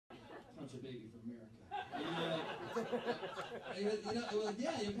punch a baby for America. And you're like,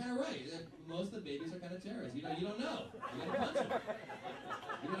 yeah, you're kind of right. Most of the babies are kind of terrorists. You don't know. You gotta punch them.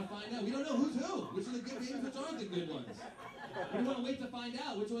 You gotta find out. We don't know who's who. Which are the good babies, which aren't the good ones. We want to wait to find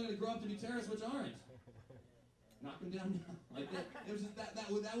out which ones are going to grow up to be terrorists, which aren't. Knock them down now. Like that. It was just that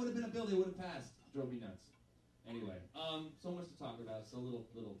would have been a bill they would have passed. Drove me nuts. Anyway, so much to talk about. So little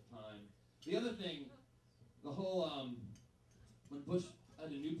time. The other thing, the whole when Bush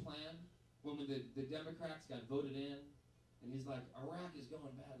had a new plan, when the Democrats got voted in, and he's like, Iraq is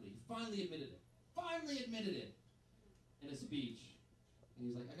going badly. He finally admitted it. Finally admitted it in a speech. And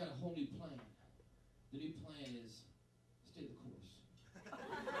he's like, I got a whole new plan. The new plan is stay the course. If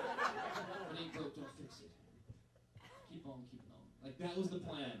it ain't broke, don't fix it. Keep on keeping on. Like, that was the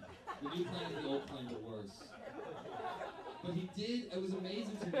plan. The new plan is the old plan, but worse. But he did, it was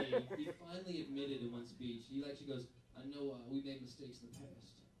amazing to me, he finally admitted in one speech, he actually goes, I know we made mistakes in the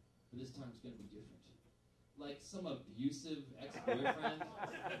past, but this time it's going to be different. Like some abusive ex-boyfriend,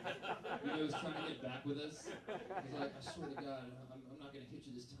 who's trying to get back with us. He's like, I swear to God, I'm not going to hit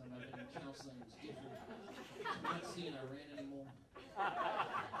you this time. I've been in counseling, it's different. I'm not seeing Iran anymore.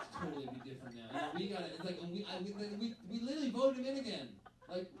 It's totally be different now. And we got it. It's like, we literally voted him in again.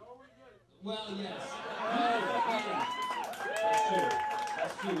 Like, well, yes. That's true.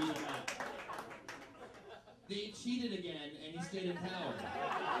 That's true. We did not. They cheated again, and he stayed in power.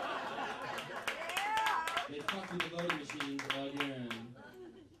 They fucked with the voting machines again.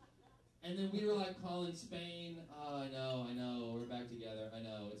 And then we were like calling Spain. Oh, I know, we're back together. I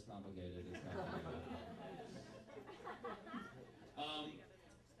know, it's complicated.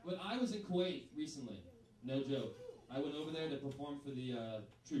 But I was in Kuwait recently. No joke. I went over there to perform for the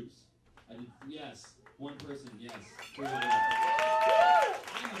troops. I did, yes, one person, yes. I'm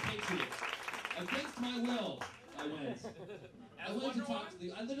a patriot. Against my will, I went. I went to talk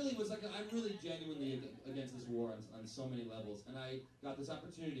to I literally was like, I'm really genuinely against this war on so many levels. And I got this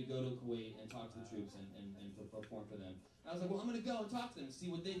opportunity to go to Kuwait and talk to the troops and perform for them. And I was like, well, I'm going to go and talk to them and see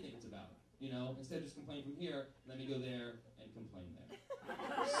what they think it's about. Instead of just complaining from here, let me go there and complain there.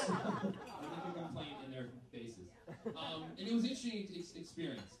 So, let me complain in their faces. And it was an interesting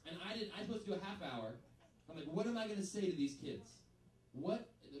experience. And I'm supposed to do a half hour. I'm like, what am I going to say to these kids?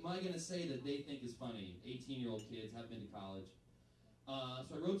 What am I going to say that they think is funny? 18-year-old kids, haven't been to college.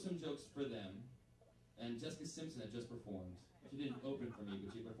 So I wrote some jokes for them, and Jessica Simpson had just performed. She didn't open for me,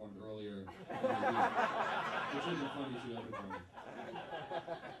 but she performed earlier in the week. Which isn't funny, she opened for me.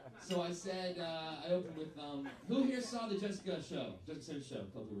 So I said, I opened with, who here saw the Jessica Simpson show?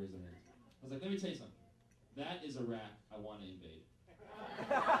 A couple of raised their hands. I was like, let me tell you something. That is Iraq I want to invade.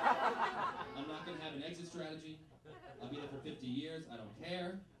 I'm not going to have an exit strategy. I'll be there for 50 years. I don't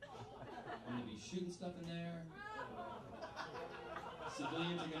care. I'm going to be shooting stuff in there.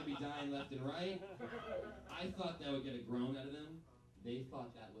 Civilians are going to be dying left and right. I thought that would get a groan out of them. They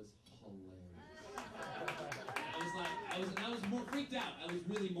thought that was hilarious. I was more freaked out. I was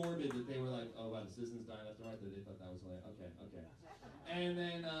really morbid that they were like, oh wow, the citizens dying left and right. They thought that was hilarious. Okay. And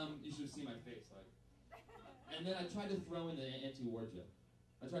then you should see my face. And then I tried to throw in the anti-war joke.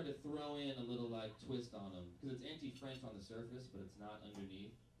 I tried to throw in a little twist on them because it's anti-French on the surface, but it's not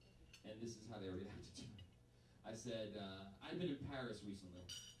underneath. And this is how they reacted to it. I said, I've been in Paris recently.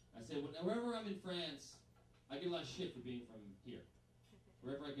 I said, wherever I'm in France, I get a lot of shit for being from here.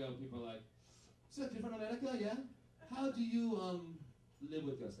 Wherever I go, people are like, Seth, you're from America, yeah? How do you live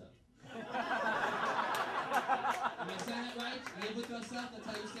with yourself? Am I saying that right? Live with yourself? That's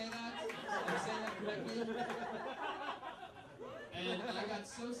how you say that? Am I saying that correctly? And I got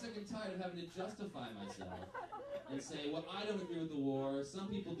so sick and tired of having to justify myself and say, well, I don't agree with the war. Some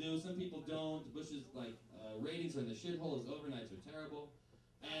people do, some people don't. Bush's ratings are in the shithole. His overnights are terrible.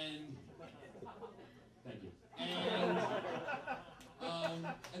 And thank you.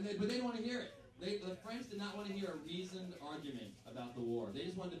 But they didn't want to hear it. The French did not want to hear a reasoned argument about the war. They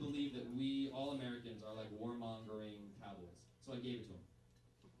just wanted to believe that we, all Americans, are like warmongering cowboys. So I gave it to them.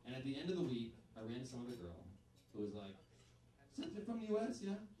 And at the end of the week, I ran to some other girl who was like, Seth, you're from the U.S.,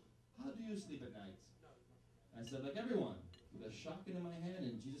 yeah? How do you sleep at night? I said, like everyone, with a shotgun in my hand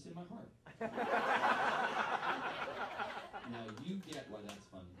and Jesus in my heart. Now you get why that's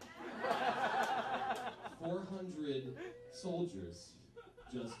funny. 400 soldiers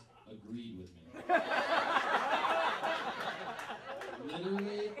just agreed with me.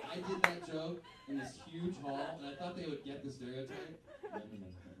 Literally, I did that joke in this huge hall, and I thought they would get the stereotype.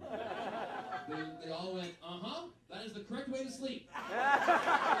 They all went, uh-huh, that is the correct way to sleep.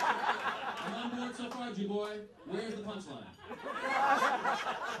 I'm on board so far, G-boy. Where's the punchline?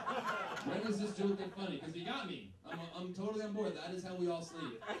 When is this joke get funny? Because he got me. I'm totally on board. That is how we all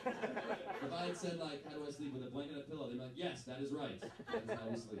sleep. If I had said, like, how do I sleep with a blanket and a pillow, they'd be like, yes, that is right. That is how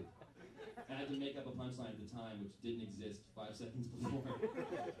we sleep. I had to make up a punchline at the time, which didn't exist 5 seconds before.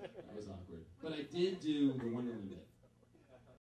 That was awkward. But I did do the Wonder Woman bit.